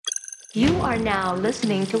You are now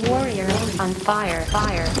listening to Warrior on Fire.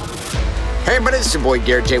 Hey everybody, this is your boy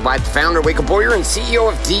Garrett J. White, the founder of Wake Up Warrior and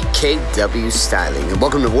CEO of DKW Styling. And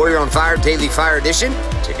welcome to Warrior on Fire Daily Fire Edition.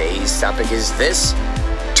 Today's topic is this: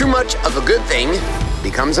 too much of a good thing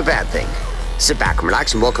becomes a bad thing. Sit back and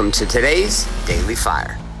relax and welcome to today's Daily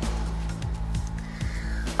Fire.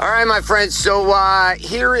 All right, my friends, so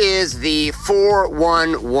here is the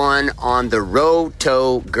 411 on the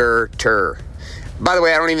Roto-Girder. By the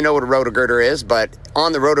way, I don't even know what a Roto-Girder is, but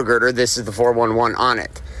on the Roto-Girder, this is the 411 on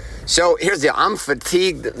it. So here's the deal. I'm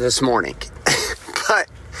fatigued this morning, but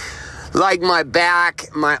like my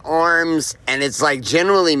back, my arms, and it's like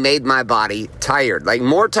generally made my body tired, like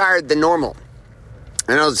more tired than normal.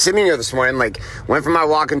 And I was sitting here this morning, like went for my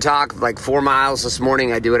walk and talk, like 4 miles this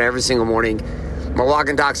morning. I do it every single morning. My walk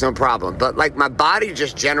and talk's no problem, but like my body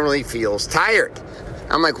just generally feels tired.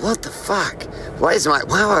 I'm like, what the fuck? Why do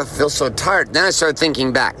I feel so tired? Then I started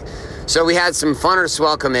thinking back. So we had some funner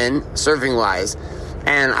swell come in, surfing-wise,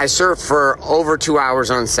 and I surfed for over 2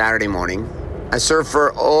 hours on Saturday morning. I surfed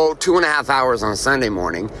for 2.5 hours on Sunday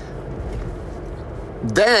morning.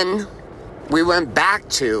 Then we went back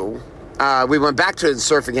to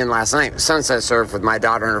surf again last night, sunset surf with my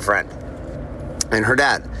daughter and her friend and her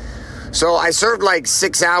dad. So I surfed like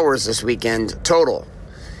 6 hours this weekend total.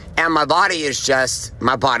 And my body is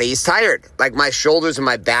tired. Like my shoulders and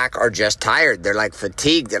my back are just tired. They're like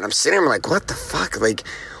fatigued. And I'm sitting there like, what the fuck? Like,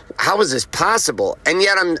 how is this possible? And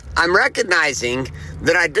yet I'm recognizing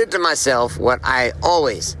that I did to myself what I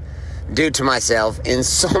always do to myself in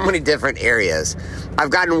so many different areas.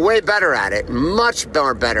 I've gotten way better at it, much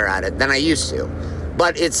more better at it than I used to.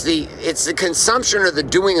 But it's the consumption or the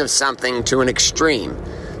doing of something to an extreme,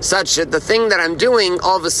 such that the thing that I'm doing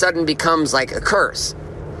all of a sudden becomes like a curse.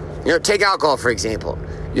 You know, take alcohol, for example.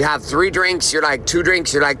 You have 3 drinks, you're like 2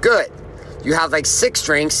 drinks, you're like good. You have like 6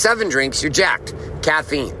 drinks, 7 drinks, you're jacked.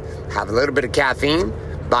 Caffeine. Have a little bit of caffeine,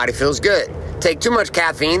 body feels good. Take too much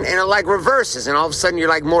caffeine and it like reverses, and all of a sudden you're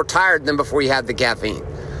like more tired than before you had the caffeine,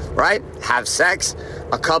 right? Have sex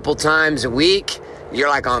a couple times a week. You're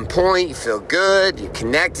like on point, you feel good, you're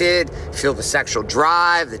connected, you feel the sexual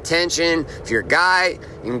drive, the tension. If you're a guy,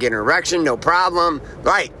 you can get an erection, no problem,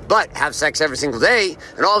 right? But have sex every single day,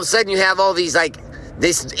 and all of a sudden you have all these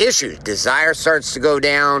this issue. Desire starts to go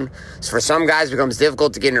down. So for some guys, it becomes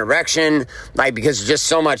difficult to get an erection, like because there's just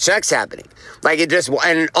so much sex happening.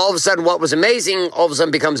 And all of a sudden what was amazing, all of a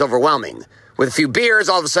sudden becomes overwhelming. With a few beers,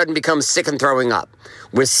 all of a sudden becomes sick and throwing up.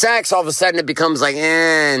 With sex, all of a sudden it becomes like,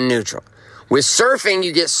 neutral. With surfing,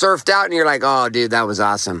 you get surfed out and you're like, oh, dude, that was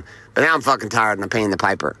awesome. But now I'm fucking tired and I'm paying the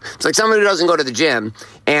piper. It's like somebody who doesn't go to the gym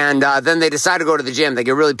and then they decide to go to the gym. They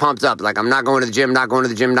get really pumped up. Like, I'm not going to the gym, not going to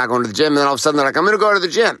the gym, not going to the gym. And then all of a sudden they're like, I'm going to go to the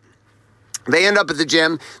gym. They end up at the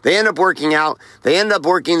gym. They end up working out. They end up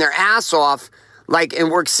working their ass off, like,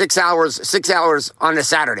 and work 6 hours on a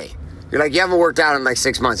Saturday. You're like, you haven't worked out in like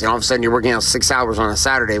 6 months, and all of a sudden you're working out 6 hours on a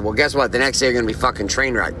Saturday. Well, guess what? The next day you're going to be fucking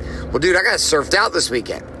train wrecked. Well, dude, I got surfed out this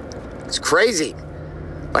weekend. It's crazy.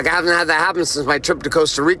 Like, I haven't had that happen since my trip to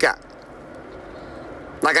Costa Rica.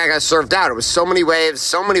 Like, I got surfed out. It was so many waves,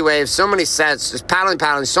 so many sets, just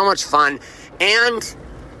paddling, so much fun. And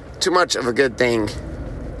too much of a good thing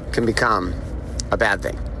can become a bad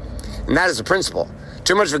thing. And that is the principle.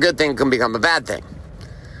 Too much of a good thing can become a bad thing.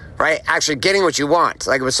 Right? Actually getting what you want.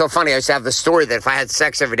 Like, it was so funny. I used to have the story that if I had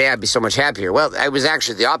sex every day, I'd be so much happier. Well, it was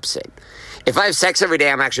actually the opposite. If I have sex every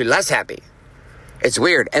day, I'm actually less happy. It's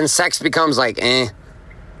weird. And sex becomes like,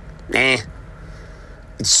 It's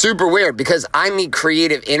super weird because I need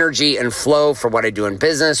creative energy and flow for what I do in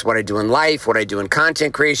business, what I do in life, what I do in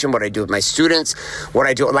content creation, what I do with my students, what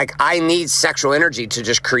I do. Like, I need sexual energy to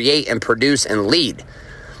just create and produce and lead.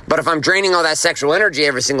 But if I'm draining all that sexual energy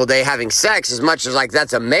every single day having sex, as much as like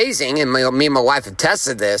that's amazing, and me and my wife have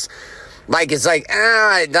tested this, like, it's like,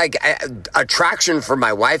 attraction for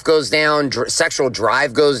my wife goes down, sexual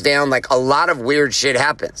drive goes down, like a lot of weird shit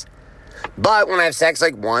happens. But when I have sex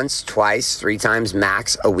like once, twice, 3 times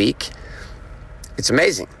max a week, it's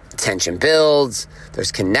amazing. Tension builds,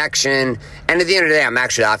 there's connection, and at the end of the day, I'm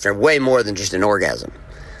actually after way more than just an orgasm.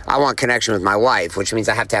 I want connection with my wife, which means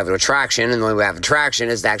I have to have an attraction, and the only way I have attraction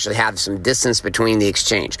is to actually have some distance between the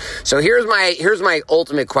exchange. So here's my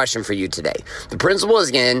ultimate question for you today. The principle is,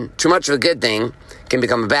 again, too much of a good thing can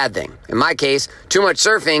become a bad thing. In my case, too much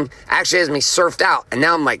surfing actually has me surfed out, and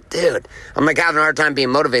now I'm like, dude, I'm like having a hard time being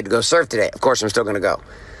motivated to go surf today. Of course, I'm still going to go.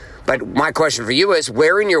 But my question for you is,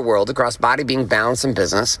 where in your world, across body, being, balance, and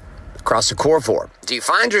business, across the core 4, do you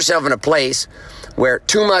find yourself in a place where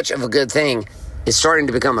too much of a good thing is starting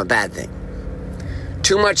to become a bad thing?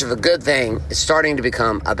 too much of a good thing is starting to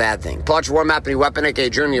become a bad thing. Pull out your war map and your weapon, aka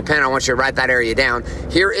journal in your pen. I want you to write that area down.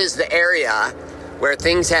 Here is the area where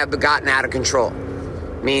things have gotten out of control,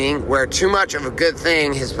 meaning where too much of a good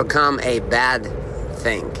thing has become a bad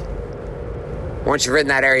thing. Once you've written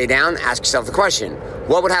that area down, ask yourself the question,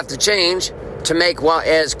 what would have to change to make what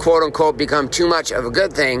is quote-unquote become too much of a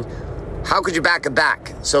good thing? How could you back it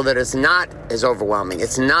back so that it's not as overwhelming,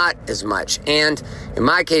 it's not as much? And in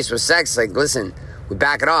my case with sex, like, listen, we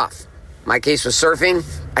back it off. My case with surfing,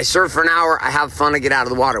 I surf for an hour, I have fun, I get out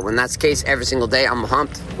of the water. When that's the case every single day, I'm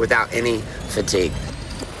humped without any fatigue.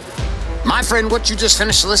 My friend, what you just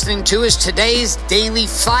finished listening to is today's Daily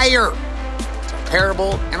Fire. It's a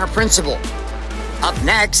parable and a principle. Up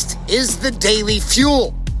next is the Daily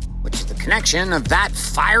Fuel, which is the connection of that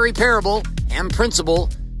fiery parable and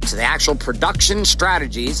principle to the actual production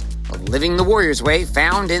strategies of living the Warrior's Way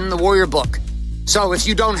found in the Warrior Book. So if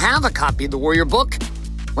you don't have a copy of the Warrior Book,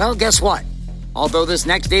 well, guess what? Although this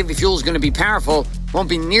next Daily Fuel is going to be powerful, it won't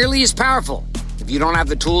be nearly as powerful if you don't have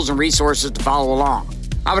the tools and resources to follow along.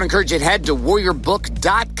 I would encourage you to head to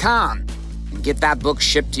warriorbook.com and get that book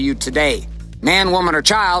shipped to you today. Man, woman, or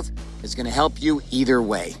child is going to help you either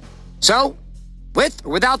way. So, with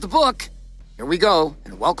or without the book, here we go,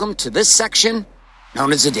 and welcome to this section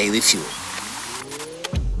known as the Daily Fuel.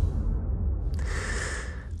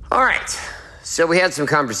 All right. So we had some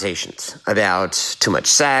conversations about too much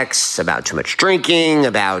sex, about too much drinking,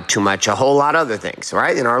 about too much a whole lot of other things,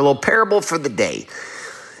 right? In our little parable for the day.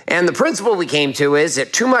 And the principle we came to is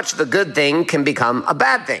that too much of a good thing can become a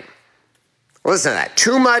bad thing. Listen to that.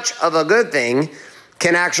 Too much of a good thing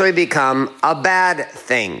can actually become a bad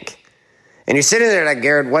thing. And you're sitting there like,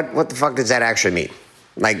 Garrett, what the fuck does that actually mean?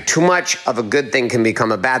 Like, too much of a good thing can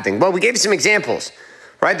become a bad thing. Well, we gave you some examples.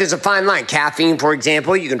 Right? There's a fine line. Caffeine, for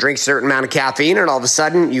example, you can drink a certain amount of caffeine and all of a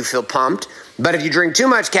sudden you feel pumped. But if you drink too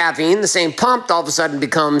much caffeine, the same pump all of a sudden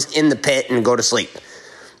becomes in the pit and go to sleep.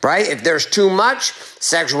 Right? If there's too much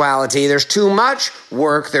sexuality, there's too much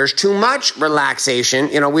work, there's too much relaxation.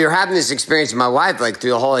 You know, we were having this experience with my wife like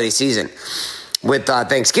through the holiday season with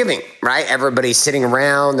Thanksgiving, right? Everybody's sitting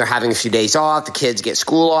around, they're having a few days off, the kids get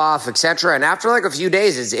school off, etc. And after like a few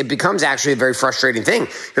days, it becomes actually a very frustrating thing.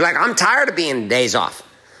 You're like, I'm tired of being days off.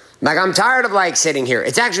 Like, I'm tired of, like, sitting here.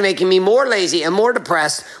 It's actually making me more lazy and more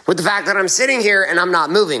depressed with the fact that I'm sitting here and I'm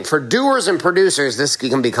not moving. For doers and producers, this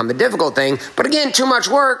can become a difficult thing. But again, too much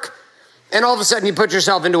work, and all of a sudden you put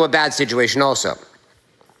yourself into a bad situation also.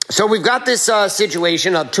 So we've got this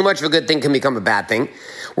situation of too much of a good thing can become a bad thing.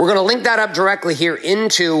 We're going to link that up directly here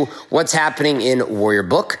into what's happening in Warrior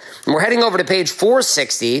Book. And we're heading over to page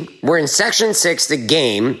 460. We're in section 6, the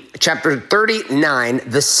game, chapter 39,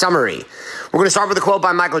 the summary. We're going to start with a quote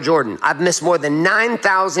by Michael Jordan. I've missed more than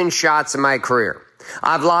 9,000 shots in my career.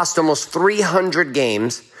 I've lost almost 300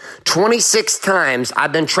 games. 26 times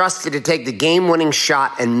I've been trusted to take the game-winning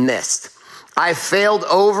shot and missed. I've failed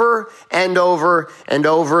over and over and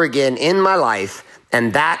over again in my life,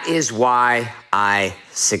 and that is why I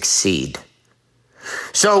succeed.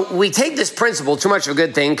 So we take this principle, too much of a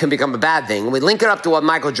good thing can become a bad thing. We link it up to what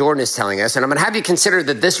Michael Jordan is telling us. And I'm going to have you consider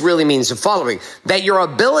that this really means the following, that your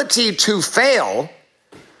ability to fail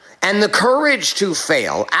and the courage to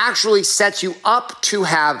fail actually sets you up to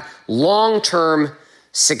have long-term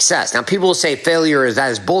success. Now, people will say failure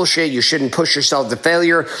is bullshit. You shouldn't push yourself to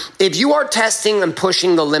failure. If you are testing and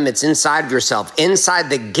pushing the limits inside of yourself, inside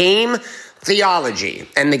the game theology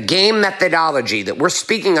and the game methodology that we're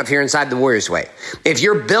speaking of here inside the Warrior's Way. If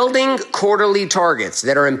you're building quarterly targets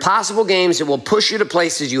that are impossible games that will push you to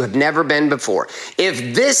places you have never been before,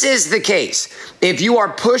 if this is the case, if you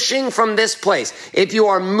are pushing from this place, if you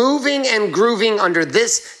are moving and grooving under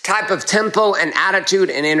this type of tempo and attitude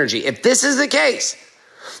and energy, if this is the case,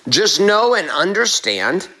 just know and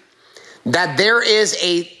understand that there is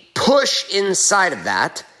a push inside of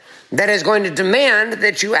that is going to demand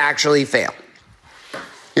that you actually fail.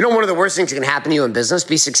 You know, one of the worst things that can happen to you in business,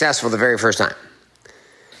 be successful the very first time.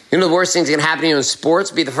 You know, the worst things that can happen to you in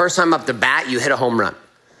sports, be the first time up the bat, you hit a home run,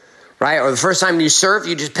 right? Or the first time you surf,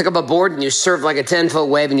 you just pick up a board and you surf like a 10-foot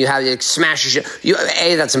wave and you have it smash your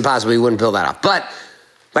shit. That's impossible. You wouldn't pull that off. But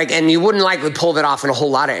and you wouldn't likely pull that off in a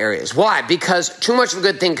whole lot of areas. Why? Because too much of a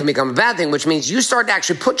good thing can become a bad thing, which means you start to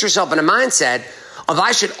actually put yourself in a mindset of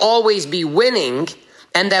I should always be winning,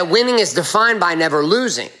 and that winning is defined by never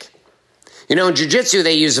losing. You know, in jiu-jitsu,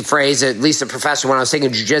 they use a phrase, at least a professor when I was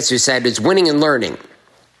taking jiu-jitsu said, it's winning and learning.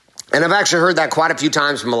 And I've actually heard that quite a few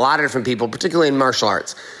times from a lot of different people, particularly in martial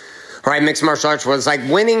arts. Right? Mixed martial arts was like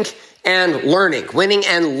winning and learning, winning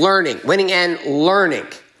and learning, winning and learning.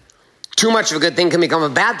 Too much of a good thing can become a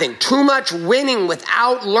bad thing. Too much winning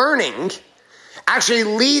without learning actually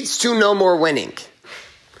leads to no more winning.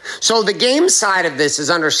 So the game side of this is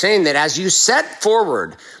understanding that as you set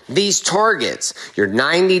forward these targets, your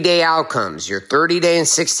 90-day outcomes, your 30-day and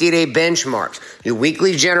 60-day benchmarks, your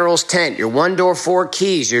weekly general's tent, your 1-door 4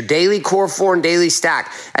 keys, your daily core 4 and daily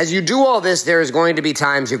stack, as you do all this, there is going to be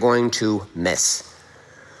times you're going to miss.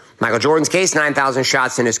 Michael Jordan's case, 9,000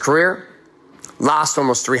 shots in his career, lost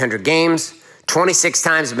almost 300 games, 26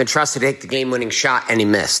 times have been trusted to hit the game-winning shot, and he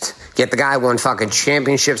missed. Yet the guy won fucking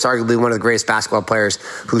championships, arguably one of the greatest basketball players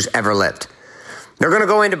who's ever lived. They're going to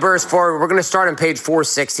go into verse 4. We're going to start on page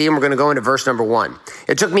 460, and we're going to go into verse number 1.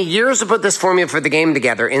 It took me years to put this formula for the game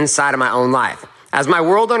together inside of my own life. As my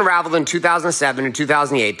world unraveled in 2007 and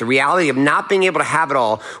 2008, the reality of not being able to have it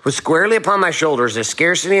all was squarely upon my shoulders as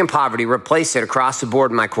scarcity and poverty replaced it across the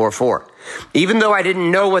board in my core 4. Even though I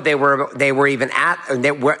didn't know what I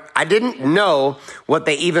didn't know what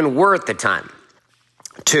they even were at the time.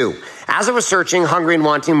 2, as I was searching, hungry, and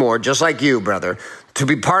wanting more, just like you, brother, to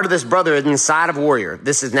be part of this brotherhood inside of Warrior,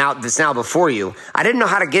 this now before you, I didn't know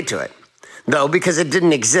how to get to it. Though, because it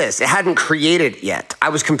didn't exist. It hadn't created yet. I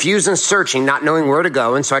was confused and searching, not knowing where to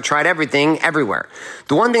go, and so I tried everything, everywhere.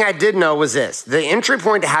 The one thing I did know was this. The entry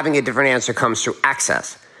point to having a different answer comes through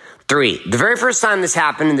access. 3, the very first time this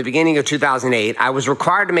happened in the beginning of 2008, I was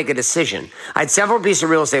required to make a decision. I had several pieces of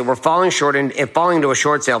real estate were falling short and falling into a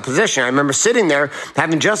short sale position. I remember sitting there,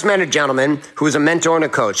 having just met a gentleman who was a mentor and a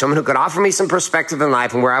coach, someone who could offer me some perspective in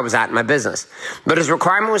life and where I was at in my business. But his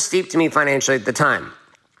requirement was steep to me financially at the time.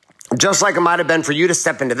 Just like it might have been for you to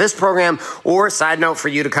step into this program, or side note for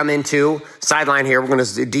you to come into, sideline here, we're going to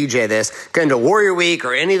DJ this, go into Warrior Week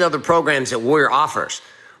or any of the other programs that Warrior offers,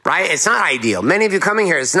 right? It's not ideal. Many of you coming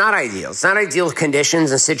here, it's not ideal. It's not ideal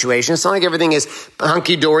conditions and situations. It's not like everything is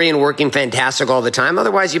hunky-dory and working fantastic all the time.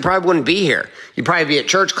 Otherwise, you probably wouldn't be here. You'd probably be at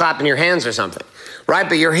church clapping your hands or something, right?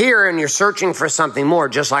 But you're here and you're searching for something more,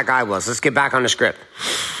 just like I was. Let's get back on the script.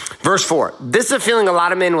 Verse 4, this is a feeling a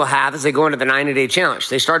lot of men will have as they go into the 90-day challenge.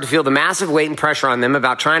 They start to feel the massive weight and pressure on them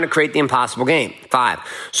about trying to create the impossible game. 5,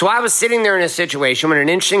 so I was sitting there in a situation when an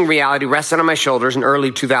interesting reality rested on my shoulders in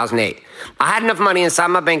early 2008. I had enough money inside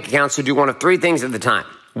my bank accounts to do one of 3 things at the time.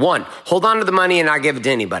 1, hold on to the money and not give it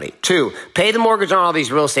to anybody. 2, pay the mortgage on all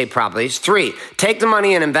these real estate properties. 3, take the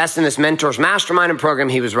money and invest in this mentor's mastermind and program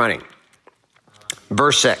he was running.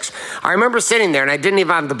 Verse 6, I remember sitting there and I didn't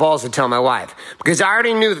even have the balls to tell my wife because I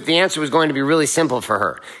already knew that the answer was going to be really simple for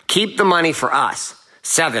her. Keep the money for us.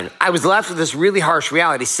 7, I was left with this really harsh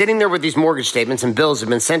reality, sitting there with these mortgage statements and bills had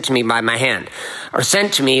been sent to me by hand.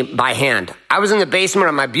 I was in the basement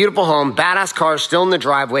of my beautiful home, badass cars still in the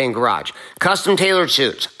driveway and garage, custom tailored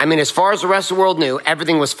suits. I mean, as far as the rest of the world knew,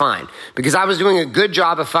 everything was fine because I was doing a good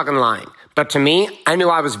job of fucking lying. But to me, I knew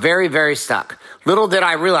I was very, very stuck. Little did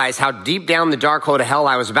I realize how deep down the dark hole to hell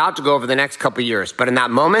I was about to go over the next couple years. But in that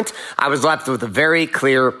moment, I was left with a very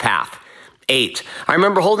clear path. 8, I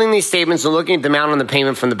remember holding these statements and looking at the amount on the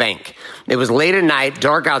payment from the bank. It was late at night,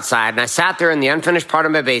 dark outside, and I sat there in the unfinished part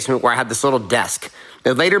of my basement where I had this little desk.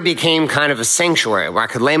 It later became kind of a sanctuary where I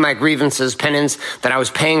could lay my grievances, penance that I was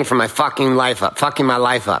paying for my fucking my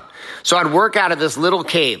life up. So I'd work out of this little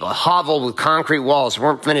cave, a hovel with concrete walls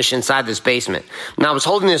weren't finished inside this basement. And I was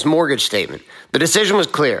holding this mortgage statement. The decision was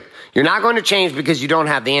clear. You're not going to change because you don't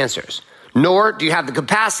have the answers. Nor do you have the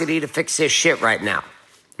capacity to fix this shit right now.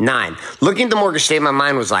 9, looking at the mortgage statement, my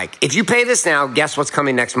mind was like, if you pay this now, guess what's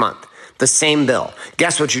coming next month? The same bill.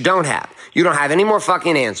 Guess what you don't have? You don't have any more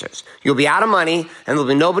fucking answers. You'll be out of money, and there'll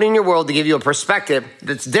be nobody in your world to give you a perspective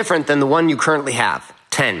that's different than the one you currently have.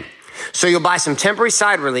 10, so you'll buy some temporary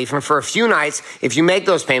side relief, and for a few nights, if you make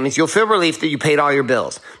those payments, you'll feel relief that you paid all your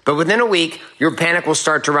bills. But within a week, your panic will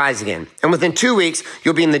start to rise again. And within 2 weeks,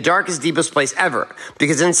 you'll be in the darkest, deepest place ever.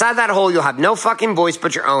 Because inside that hole, you'll have no fucking voice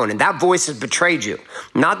but your own, and that voice has betrayed you.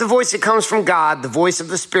 Not the voice that comes from God, the voice of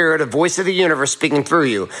the Spirit, a voice of the universe speaking through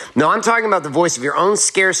you. No, I'm talking about the voice of your own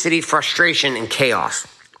scarcity, frustration, and chaos.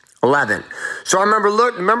 11. So I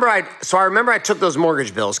remember I took those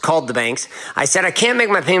mortgage bills, called the banks. I said, I can't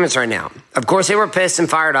make my payments right now. Of course, they were pissed and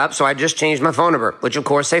fired up, so I just changed my phone number, which of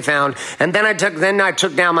course they found. And then I took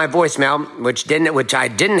down my voicemail, which I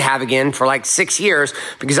didn't have again for like 6 years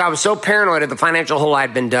because I was so paranoid of the financial hole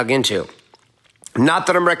I'd been dug into. Not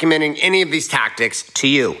that I'm recommending any of these tactics to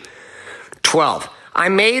you. 12. I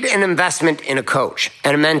made an investment in a coach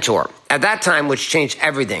and a mentor at that time, which changed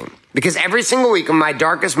everything. Because every single week in my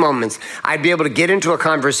darkest moments, I'd be able to get into a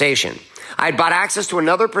conversation. I'd bought access to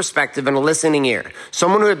another perspective and a listening ear.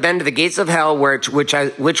 Someone who had been to the gates of hell, which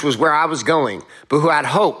was where I was going, but who had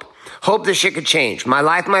hope. Hope this shit could change. My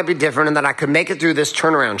life might be different and that I could make it through this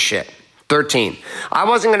turnaround shit. 13. I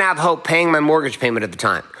wasn't going to have hope paying my mortgage payment at the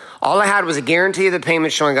time. All I had was a guarantee of the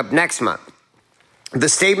payment showing up next month, the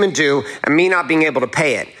statement due, and me not being able to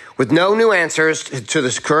pay it, with no new answers to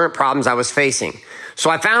the current problems I was facing. So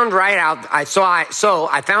I found right out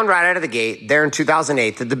of the gate there in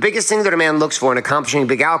 2008 that the biggest thing that a man looks for in accomplishing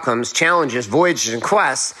big outcomes, challenges, voyages, and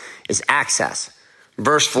quests is access.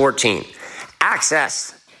 Verse 14,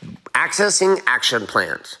 accessing action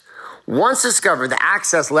plans. Once discovered, the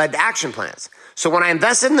access led to action plans. So when I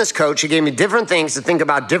invested in this coach, he gave me different things to think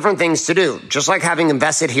about, different things to do, just like having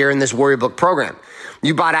invested here in this Warrior Book program.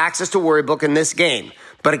 You bought access to Warrior Book in this game,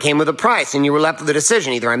 but it came with a price, and you were left with a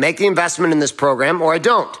decision. Either I make the investment in this program or I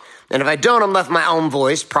don't. And if I don't, I'm left with my own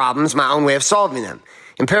voice, problems, my own way of solving them.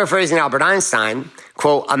 In paraphrasing Albert Einstein,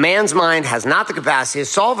 quote, a man's mind has not the capacity to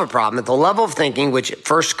solve a problem at the level of thinking which it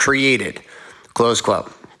first created, close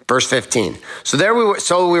quote. Verse 15.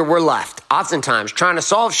 So we were left, oftentimes, trying to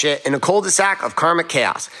solve shit in a cul-de-sac of karmic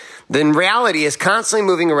chaos. Then reality is constantly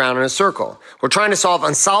moving around in a circle. We're trying to solve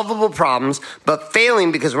unsolvable problems, but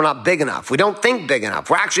failing because we're not big enough. We don't think big enough.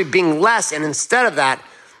 We're actually being less, and instead of that,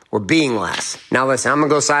 we're being less. Now listen, I'm going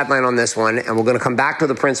to go sideline on this one, and we're going to come back to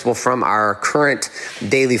the principle from our current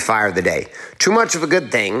daily fire of the day. Too much of a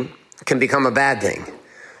good thing can become a bad thing.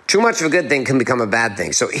 Too much of a good thing can become a bad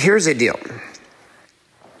thing. So here's the deal.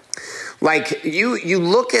 Like you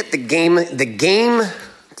look at the game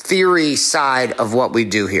theory side of what we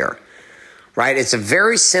do here, right? It's a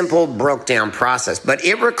very simple, broke down process, but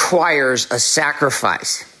it requires a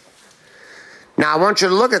sacrifice. Now, I want you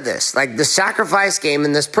to look at this, like the sacrifice game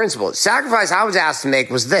in this principle. Sacrifice I was asked to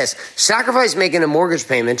make was this: sacrifice making a mortgage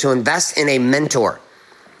payment to invest in a mentor,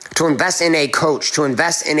 to invest in a coach, to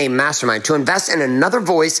invest in a mastermind, to invest in another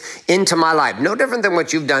voice into my life. No different than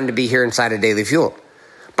what you've done to be here inside of Daily Fuel.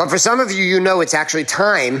 But for some of you, you know it's actually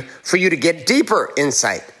time for you to get deeper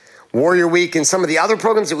insight. Warrior Week and some of the other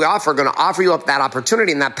programs that we offer are going to offer you up that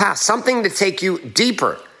opportunity and that path, something to take you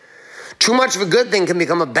deeper. Too much of a good thing can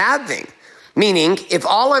become a bad thing. Meaning, if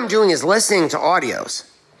all I'm doing is listening to audios,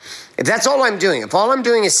 if that's all I'm doing, if all I'm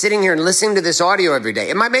doing is sitting here and listening to this audio every day,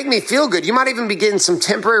 it might make me feel good. You might even be getting some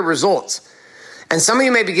temporary results. And some of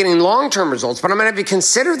you may be getting long-term results, but I'm going to have you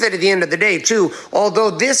consider that at the end of the day, too,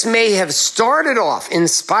 although this may have started off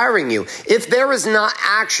inspiring you, if there is not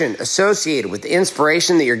action associated with the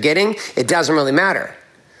inspiration that you're getting, it doesn't really matter.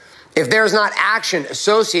 If there's not action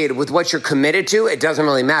associated with what you're committed to, it doesn't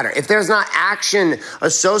really matter. If there's not action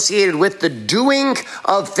associated with the doing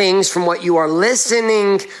of things from what you are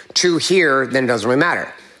listening to here, then it doesn't really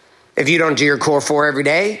matter. If you don't do your core 4 every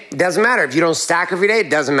day, it doesn't matter. If you don't stack every day, it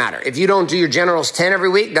doesn't matter. If you don't do your generals 10 every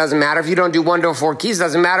week, it doesn't matter. If you don't do 1 to 4 keys, it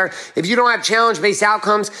doesn't matter. If you don't have challenge-based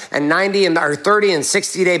outcomes and 90 or 30 and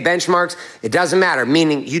 60-day benchmarks, it doesn't matter.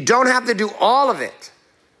 Meaning you don't have to do all of it,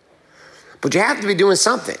 but you have to be doing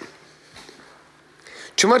something.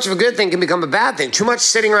 Too much of a good thing can become a bad thing. Too much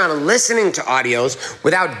sitting around and listening to audios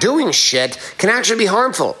without doing shit can actually be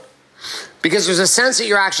harmful. Because there's a sense that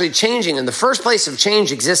you're actually changing, and the first place of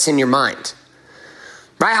change exists in your mind.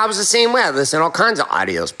 Right? I was the same way. I listened to all kinds of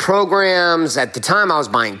audios, programs. At the time, I was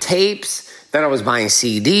buying tapes. Then I was buying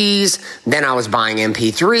CDs. Then I was buying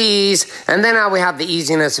MP3s. And then now we have the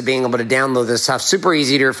easiness of being able to download this stuff super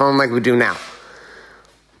easy to your phone like we do now.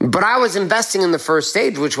 But I was investing in the first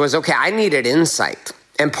stage, which was, okay, I needed insight.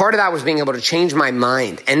 And part of that was being able to change my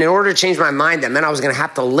mind. And in order to change my mind, that meant I was going to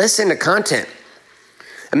have to listen to content.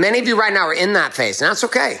 And many of you right now are in that phase, and that's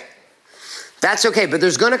okay. That's okay, but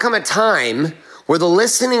there's going to come a time where the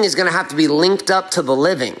listening is going to have to be linked up to the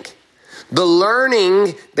living. The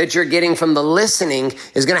learning that you're getting from the listening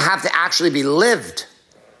is going to have to actually be lived.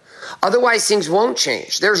 Otherwise, things won't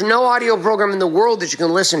change. There's no audio program in the world that you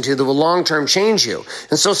can listen to that will long-term change you.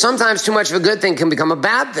 And so sometimes too much of a good thing can become a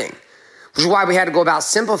bad thing. Which is why we had to go about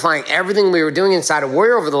simplifying everything we were doing inside of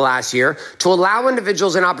Warrior over the last year to allow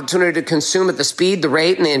individuals an opportunity to consume at the speed, the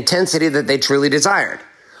rate, and the intensity that they truly desired.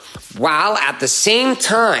 While at the same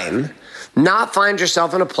time, not find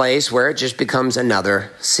yourself in a place where it just becomes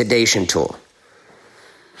another sedation tool.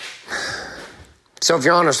 So if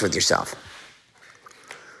you're honest with yourself,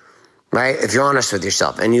 right? If you're honest with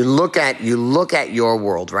yourself and you look at your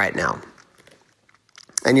world right now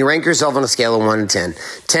and you rank yourself on a scale of 1 to 10.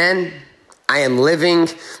 10, I am living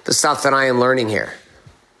the stuff that I am learning here.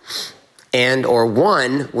 And or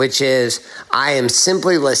 1, which is I am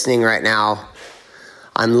simply listening right now.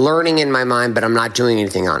 I'm learning in my mind, but I'm not doing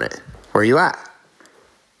anything on it. Where are you at?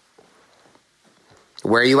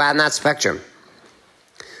 Where are you at in that spectrum?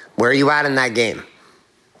 Where are you at in that game?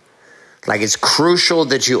 Like, it's crucial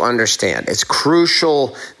that you understand. It's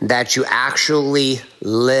crucial that you actually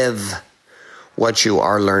live what you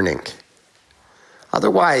are learning.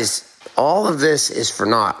 Otherwise, all of this is for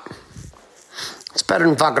naught. It's better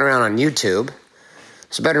than fucking around on YouTube.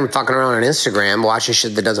 It's better than fucking around on Instagram, watching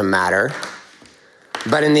shit that doesn't matter.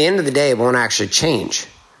 But in the end of the day, it won't actually change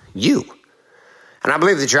you. And I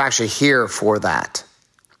believe that you're actually here for that.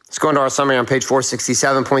 Let's go into our summary on page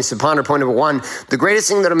 467. Points to ponder. Point number 1, the greatest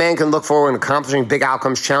thing that a man can look for in accomplishing big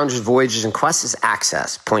outcomes, challenges, voyages, and quests is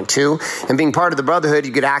access. Point 2, and being part of the brotherhood,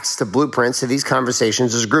 you get access to blueprints to these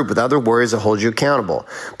conversations as a group with other warriors that hold you accountable.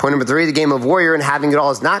 Point number 3, the game of warrior and having it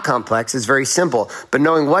all is not complex. It's very simple. But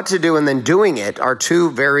knowing what to do and then doing it are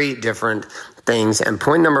two very different things. And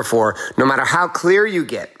point number 4, no matter how clear you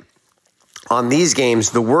get on these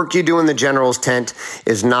games, the work you do in the general's tent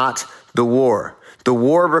is not the war. The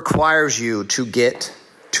war requires you to get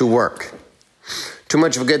to work. Too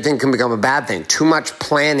much of a good thing can become a bad thing. Too much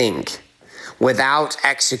planning without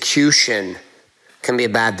execution can be a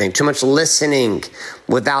bad thing. Too much listening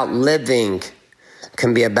without living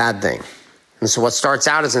can be a bad thing. And so what starts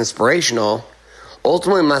out as inspirational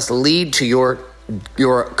ultimately must lead to your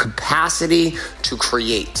capacity to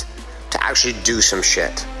create, to actually do some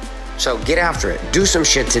shit. So get after it. Do some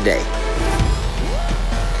shit today.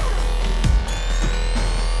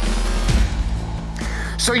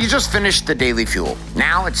 So you just finished the Daily Fuel.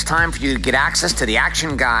 Now it's time for you to get access to the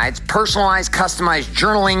action guides, personalized, customized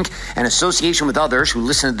journaling, and association with others who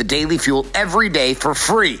listen to the Daily Fuel every day for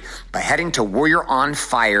free by heading to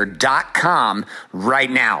warrioronfire.com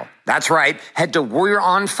right now. That's right. Head to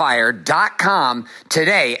warrioronfire.com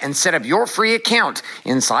today and set up your free account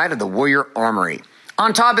inside of the Warrior Armory.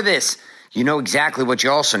 On top of this, you know exactly what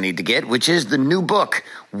you also need to get, which is the new book,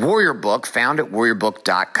 Warrior Book, found at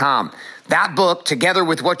warriorbook.com. That book, together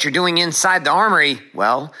with what you're doing inside the armory,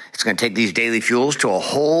 well, it's going to take these daily fuels to a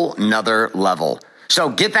whole nother level. So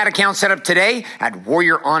get that account set up today at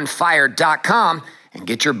warrioronfire.com and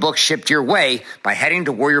get your book shipped your way by heading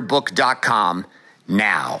to warriorbook.com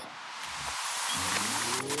now.